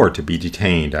not afford to be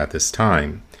detained at this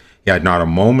time. He had not a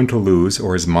moment to lose,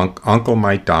 or his uncle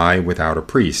might die without a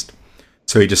priest.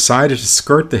 So he decided to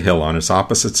skirt the hill on its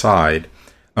opposite side,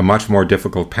 a much more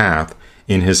difficult path,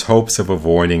 in his hopes of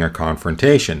avoiding a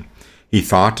confrontation. He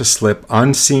thought to slip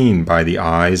unseen by the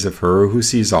eyes of her who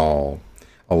sees all.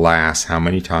 Alas, how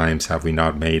many times have we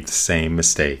not made the same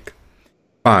mistake?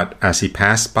 But as he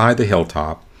passed by the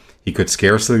hilltop, he could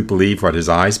scarcely believe what his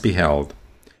eyes beheld,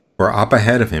 for up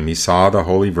ahead of him he saw the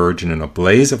Holy Virgin in a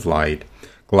blaze of light,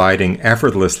 gliding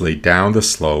effortlessly down the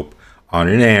slope on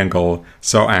an angle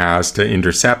so as to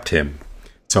intercept him.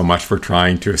 So much for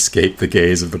trying to escape the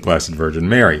gaze of the Blessed Virgin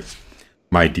Mary.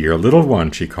 "My dear little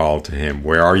one," she called to him,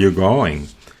 "where are you going?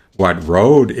 What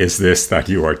road is this that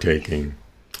you are taking?"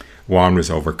 Juan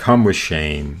was overcome with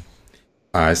shame.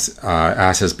 As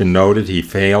has been noted, he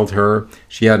failed her.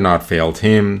 She had not failed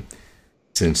him.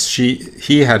 Since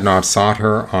he had not sought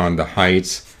her on the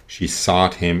heights, she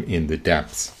sought him in the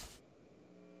depths.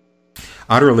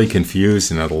 Utterly confused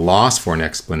and at a loss for an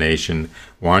explanation,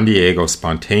 Juan Diego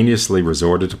spontaneously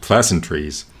resorted to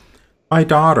pleasantries. "My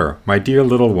daughter, my dear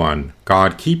little one,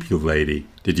 God keep you, lady.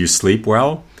 Did you sleep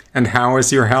well? And how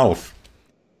is your health?"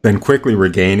 Then quickly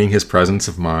regaining his presence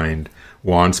of mind,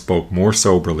 Juan spoke more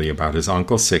soberly about his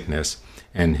uncle's sickness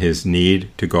and his need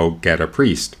to go get a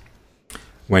priest.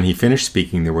 When he finished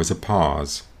speaking, there was a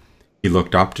pause. He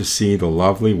looked up to see the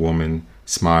lovely woman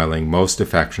smiling most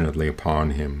affectionately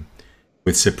upon him.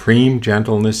 With supreme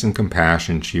gentleness and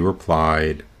compassion, she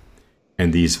replied,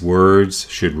 and these words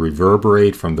should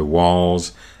reverberate from the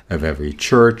walls of every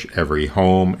church, every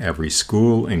home, every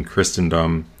school in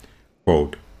Christendom,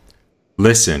 quote,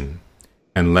 "Listen,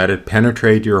 and let it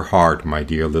penetrate your heart, my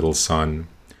dear little son.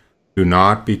 Do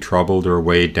not be troubled or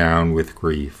weighed down with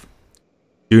grief.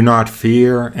 Do not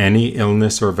fear any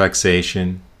illness or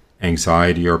vexation,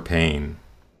 anxiety or pain.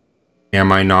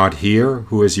 Am I not here,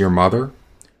 who is your mother?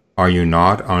 Are you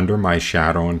not under my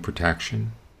shadow and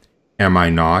protection? Am I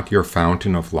not your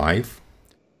fountain of life?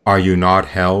 Are you not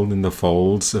held in the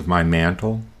folds of my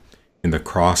mantle, in the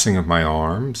crossing of my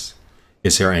arms?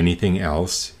 Is there anything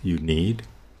else you need?"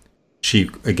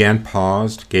 She again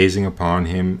paused, gazing upon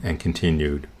him, and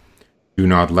continued, "Do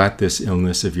not let this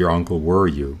illness of your uncle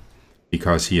worry you,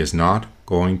 because he is not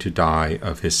going to die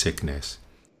of his sickness.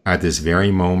 At this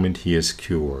very moment he is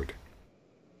cured."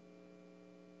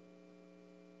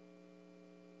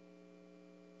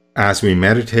 As we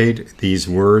meditate these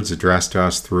words addressed to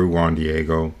us through Juan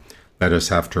Diego, let us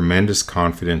have tremendous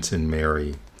confidence in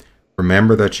Mary.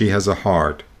 Remember that she has a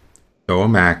heart, though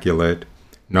immaculate,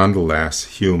 nonetheless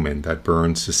human, that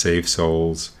burns to save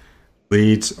souls,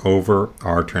 bleeds over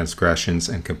our transgressions,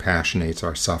 and compassionates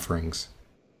our sufferings.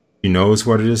 She knows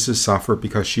what it is to suffer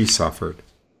because she suffered.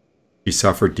 She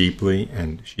suffered deeply,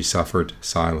 and she suffered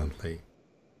silently.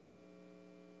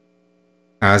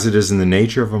 As it is in the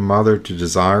nature of a mother to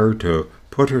desire to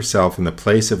put herself in the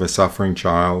place of a suffering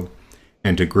child,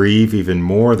 and to grieve even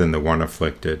more than the one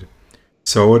afflicted,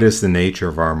 so it is the nature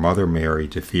of our Mother Mary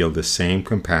to feel the same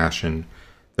compassion,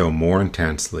 though more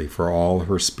intensely, for all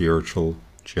her spiritual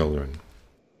children.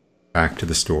 Back to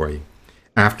the story.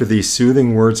 After these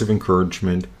soothing words of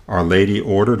encouragement, Our Lady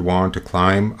ordered Juan to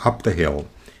climb up the hill,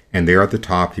 and there at the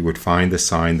top he would find the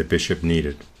sign the bishop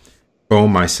needed. "Go,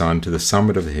 my son, to the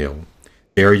summit of the hill.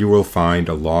 There you will find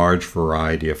a large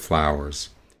variety of flowers.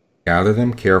 Gather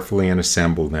them carefully and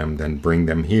assemble them, then bring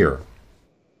them here."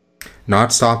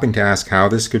 Not stopping to ask how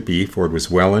this could be, for it was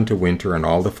well into winter and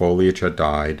all the foliage had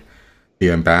died,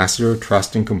 the ambassador,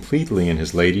 trusting completely in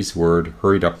his lady's word,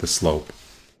 hurried up the slope.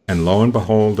 And lo and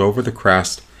behold, over the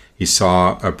crest he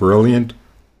saw a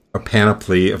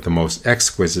panoply of the most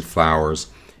exquisite flowers,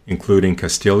 including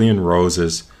Castilian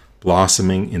roses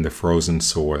blossoming in the frozen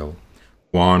soil.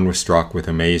 Juan was struck with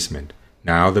amazement.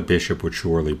 Now the bishop would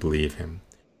surely believe him.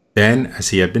 Then, as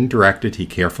he had been directed, he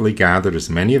carefully gathered as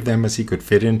many of them as he could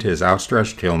fit into his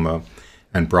outstretched tilma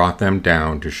and brought them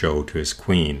down to show to his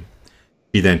queen.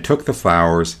 She then took the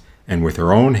flowers and with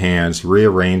her own hands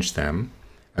rearranged them,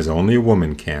 as only a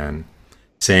woman can,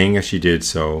 saying as she did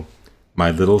so, "My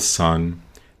little son,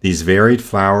 these varied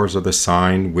flowers are the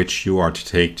sign which you are to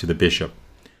take to the bishop.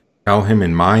 Tell him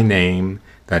in my name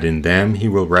that in them he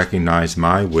will recognize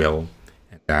my will,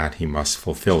 and that he must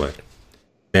fulfill it."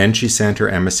 Then she sent her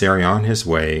emissary on his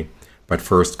way, but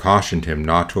first cautioned him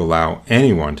not to allow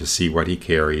anyone to see what he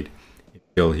carried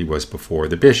until he was before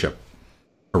the bishop.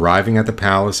 Arriving at the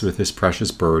palace with his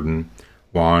precious burden,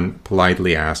 Juan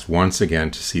politely asked once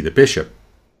again to see the bishop.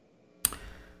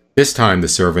 This time the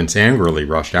servants angrily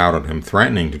rushed out on him,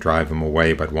 threatening to drive him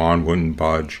away, but Juan wouldn't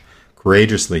budge.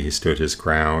 Courageously he stood his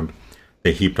ground.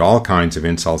 They heaped all kinds of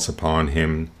insults upon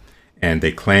him, and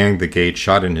they clanged the gate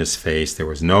shut in his face. There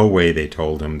was no way, they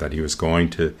told him, that he was going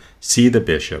to see the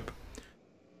bishop.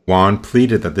 Juan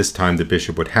pleaded that this time the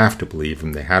bishop would have to believe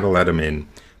him. They had to let him in,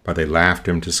 but they laughed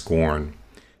him to scorn.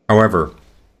 However,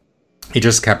 he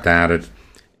just kept at it,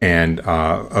 and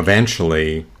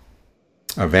eventually,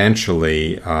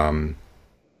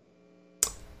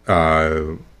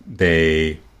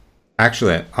 they...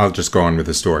 Actually, I'll just go on with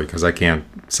the story because I can't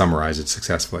summarize it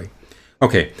successfully.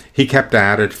 Okay, he kept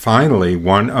at it. Finally,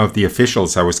 one of the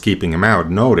officials that was keeping him out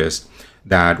noticed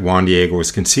that Juan Diego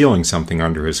was concealing something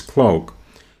under his cloak,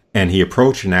 and he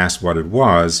approached and asked what it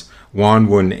was. Juan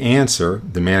wouldn't answer.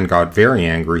 The man got very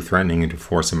angry, threatening to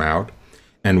force him out,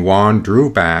 and Juan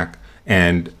drew back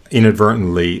and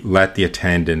inadvertently let the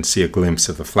attendant see a glimpse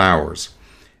of the flowers.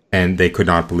 And they could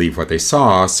not believe what they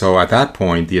saw, so at that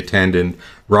point the attendant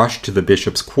rushed to the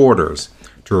bishop's quarters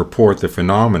to report the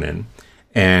phenomenon.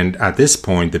 And at this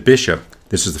point, the bishop,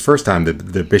 this was the first time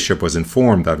that the bishop was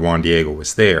informed that Juan Diego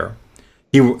was there.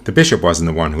 The bishop wasn't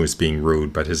the one who was being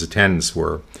rude, but his attendants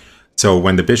were. So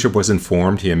when the bishop was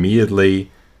informed, he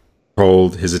immediately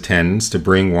told his attendants to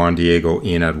bring Juan Diego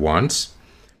in at once.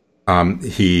 Juan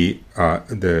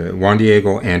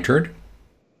Diego entered,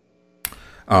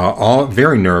 all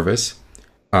very nervous,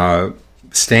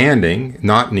 standing,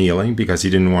 not kneeling, because he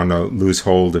didn't want to lose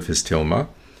hold of his tilma.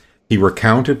 He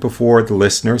recounted before the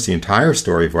listeners the entire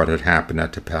story of what had happened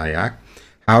at Tepeyac,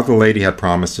 how the lady had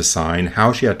promised a sign,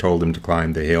 how she had told him to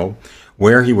climb the hill,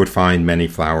 where he would find many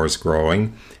flowers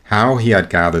growing, how he had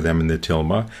gathered them in the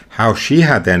tilma, how she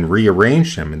had then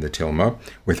rearranged them in the tilma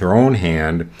with her own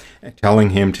hand, telling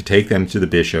him to take them to the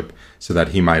bishop so that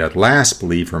he might at last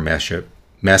believe her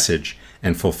message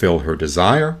and fulfill her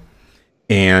desire.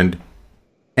 And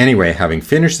anyway, having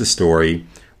finished the story,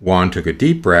 Juan took a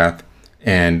deep breath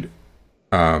and,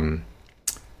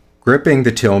 gripping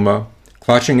the tilma,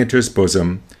 clutching it to his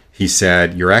bosom, he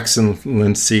said, "Your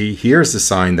Excellency, here's the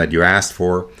sign that you asked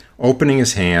for." Opening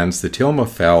his hands, the tilma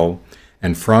fell,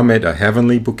 and from it a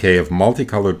heavenly bouquet of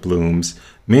multicolored blooms,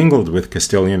 mingled with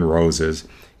Castilian roses,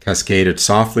 cascaded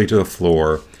softly to the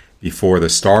floor before the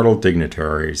startled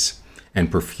dignitaries, and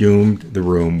perfumed the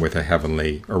room with a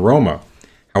heavenly aroma.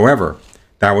 However,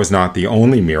 that was not the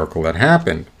only miracle that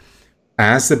happened.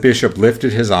 As the bishop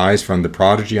lifted his eyes from the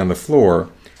prodigy on the floor,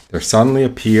 there suddenly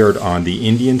appeared on the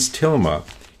Indian's tilma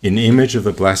an image of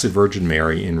the Blessed Virgin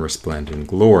Mary in resplendent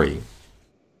glory.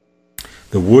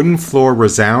 The wooden floor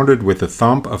resounded with the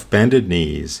thump of bended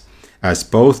knees as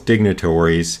both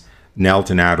dignitaries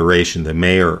knelt in adoration. The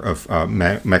mayor of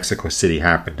Mexico City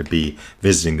happened to be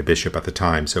visiting the bishop at the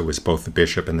time, so it was both the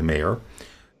bishop and the mayor.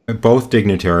 Both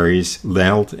dignitaries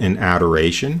knelt in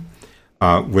adoration,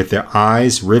 with their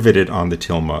eyes riveted on the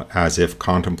tilma as if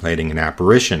contemplating an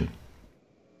apparition.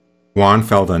 Juan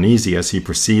felt uneasy as he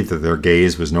perceived that their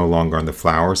gaze was no longer on the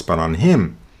flowers, but on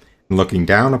him. And looking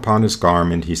down upon his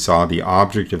garment, he saw the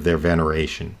object of their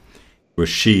veneration. It was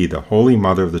she, the Holy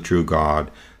Mother of the true God,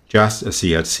 just as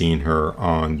he had seen her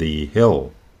on the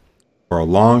hill. For a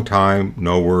long time,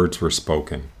 no words were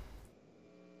spoken.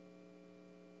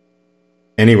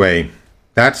 Anyway,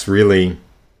 that's really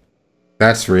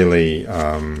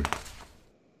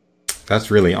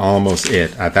almost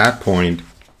it. At that point,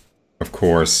 of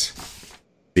course,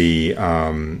 the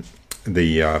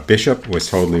bishop was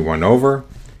totally won over.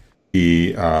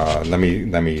 Let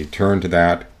me turn to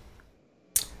that.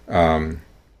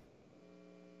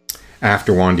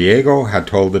 After Juan Diego had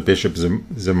told the Bishop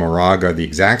Zumárraga the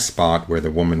exact spot where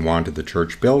the woman wanted the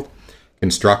church built,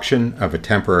 construction of a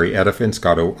temporary edifice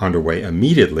got underway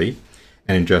immediately,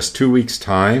 and in just 2 weeks'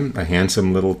 time, a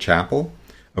handsome little chapel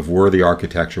of worthy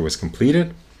architecture was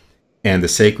completed, and the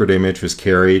sacred image was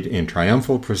carried in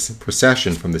triumphal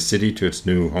procession from the city to its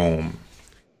new home.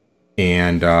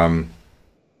 And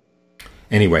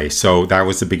anyway, so that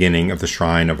was the beginning of the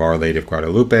shrine of Our Lady of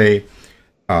Guadalupe.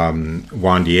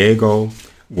 Juan Diego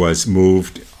was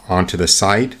moved onto the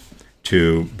site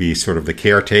to be sort of the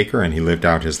caretaker, and he lived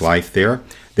out his life there.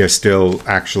 They're still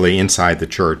actually inside the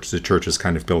church. The church is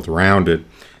kind of built around it.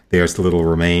 There's the little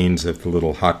remains of the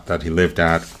little hut that he lived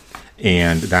at.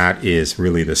 And that is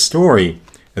really the story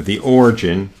of the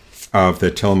origin of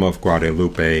the Tilma of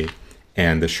Guadalupe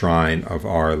and the shrine of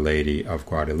Our Lady of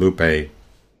Guadalupe.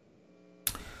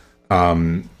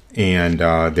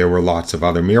 There were lots of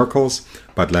other miracles,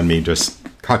 but let me just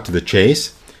cut to the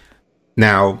chase.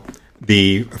 Now,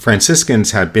 the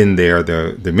Franciscans had been there,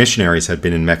 the missionaries had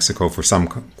been in Mexico for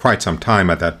quite some time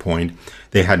at that point.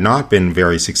 They had not been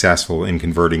very successful in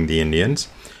converting the Indians.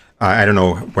 I don't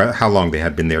know how long they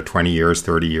had been there, 20 years,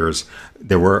 30 years.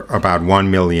 There were about 1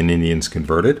 million Indians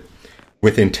converted.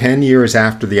 Within 10 years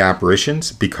after the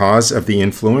apparitions, because of the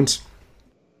influence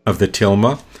of the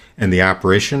Tilma and the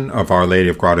apparition of Our Lady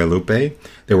of Guadalupe,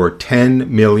 there were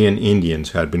 10 million Indians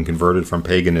who had been converted from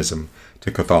paganism to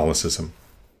Catholicism.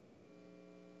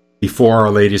 Before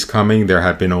Our Lady's coming, there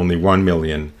had been only 1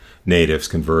 million natives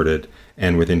converted,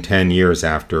 and within 10 years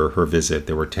after her visit,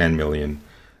 there were 10 million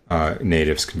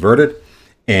natives converted.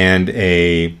 And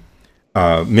a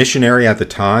missionary at the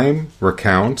time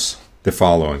recounts the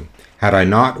following: "Had I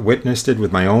not witnessed it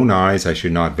with my own eyes, I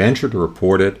should not venture to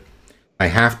report it. I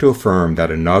have to affirm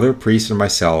that another priest and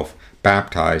myself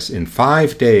baptized in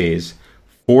 5 days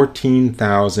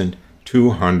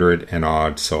 14,200 and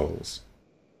odd souls.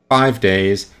 5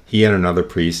 days, he and another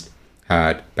priest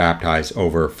had baptized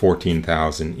over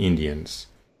 14,000 Indians.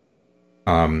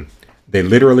 They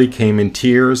literally came in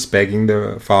tears, begging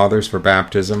the fathers for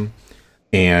baptism.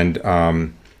 And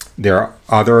there are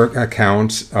other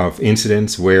accounts of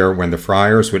incidents where when the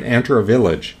friars would enter a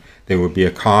village, they would be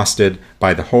accosted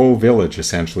by the whole village,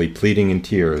 essentially pleading in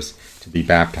tears to be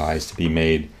baptized, to be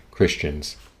made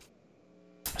Christians.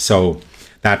 So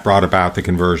that brought about the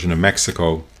conversion of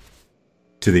Mexico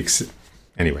to the...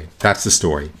 Anyway, that's the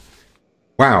story.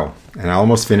 Wow, and I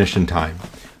almost finished in time.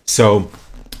 So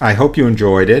I hope you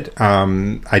enjoyed it.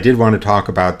 I did want to talk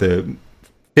about the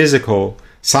physical,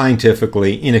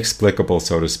 scientifically inexplicable,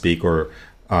 so to speak, or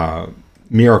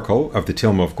miracle of the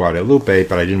Tilma of Guadalupe,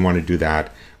 but I didn't want to do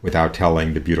that without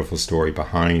telling the beautiful story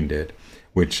behind it,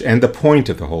 and the point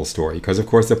of the whole story. Because, of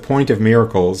course, the point of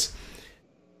miracles,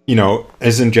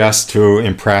 isn't just to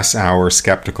impress our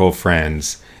skeptical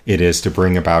friends. It is to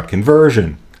bring about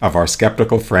conversion of our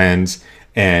skeptical friends,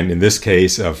 and in this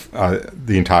case of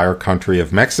the entire country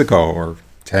of Mexico, or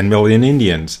 10 million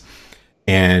Indians.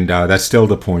 And that's still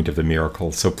the point of the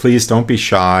miracle. So please don't be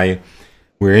shy.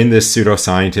 We're in this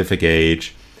pseudoscientific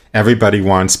age. Everybody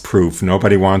wants proof.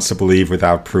 Nobody wants to believe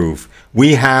without proof.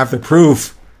 We have the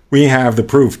proof. We have the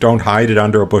proof. Don't hide it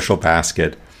under a bushel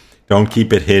basket. Don't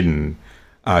keep it hidden.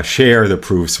 Share the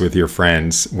proofs with your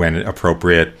friends when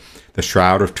appropriate. The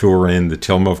Shroud of Turin, the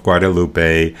Tomb of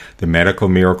Guadalupe, the medical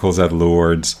miracles at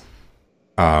Lourdes,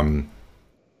 and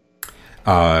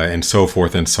so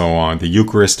forth and so on. The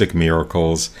Eucharistic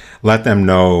miracles. Let them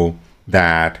know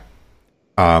that.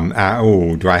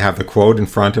 Do I have the quote in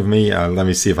front of me? Let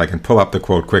me see if I can pull up the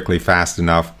quote quickly, fast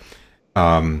enough.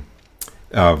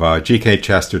 Of G.K.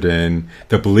 Chesterton.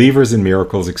 The believers in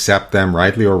miracles accept them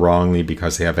rightly or wrongly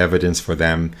because they have evidence for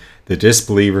them. The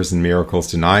disbelievers in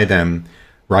miracles deny them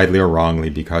rightly or wrongly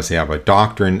because they have a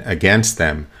doctrine against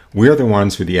them. We're the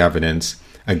ones with the evidence.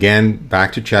 Again,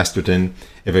 back to Chesterton.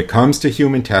 If it comes to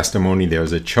human testimony,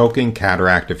 there's a choking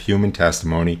cataract of human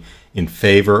testimony in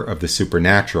favor of the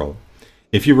supernatural.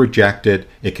 If you reject it,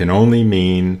 it can only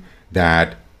mean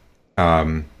that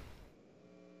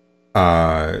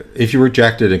if you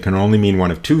reject it, it can only mean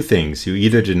one of two things. You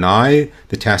either deny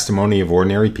the testimony of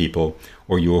ordinary people,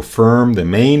 or you affirm the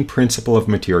main principle of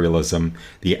materialism,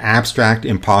 the abstract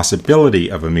impossibility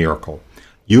of a miracle.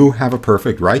 You have a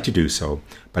perfect right to do so,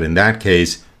 but in that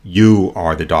case, you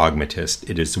are the dogmatist.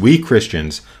 It is we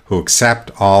Christians who accept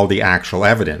all the actual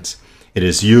evidence. It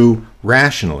is you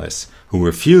rationalists who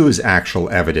refuse actual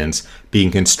evidence,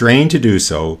 being constrained to do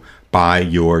so by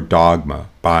your dogma,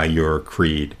 by your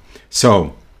creed.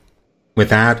 So, with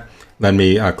that, let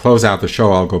me close out the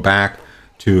show. I'll go back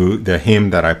to the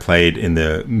hymn that I played in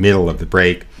the middle of the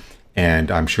break,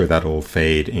 and I'm sure that'll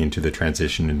fade into the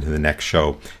transition into the next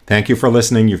show. Thank you for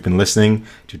listening. You've been listening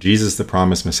to Jesus, the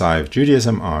Promised Messiah of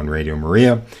Judaism on Radio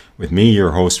Maria. With me,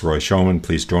 your host, Roy Schoeman.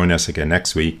 Please join us again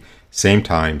next week. Same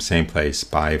time, same place.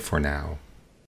 Bye for now.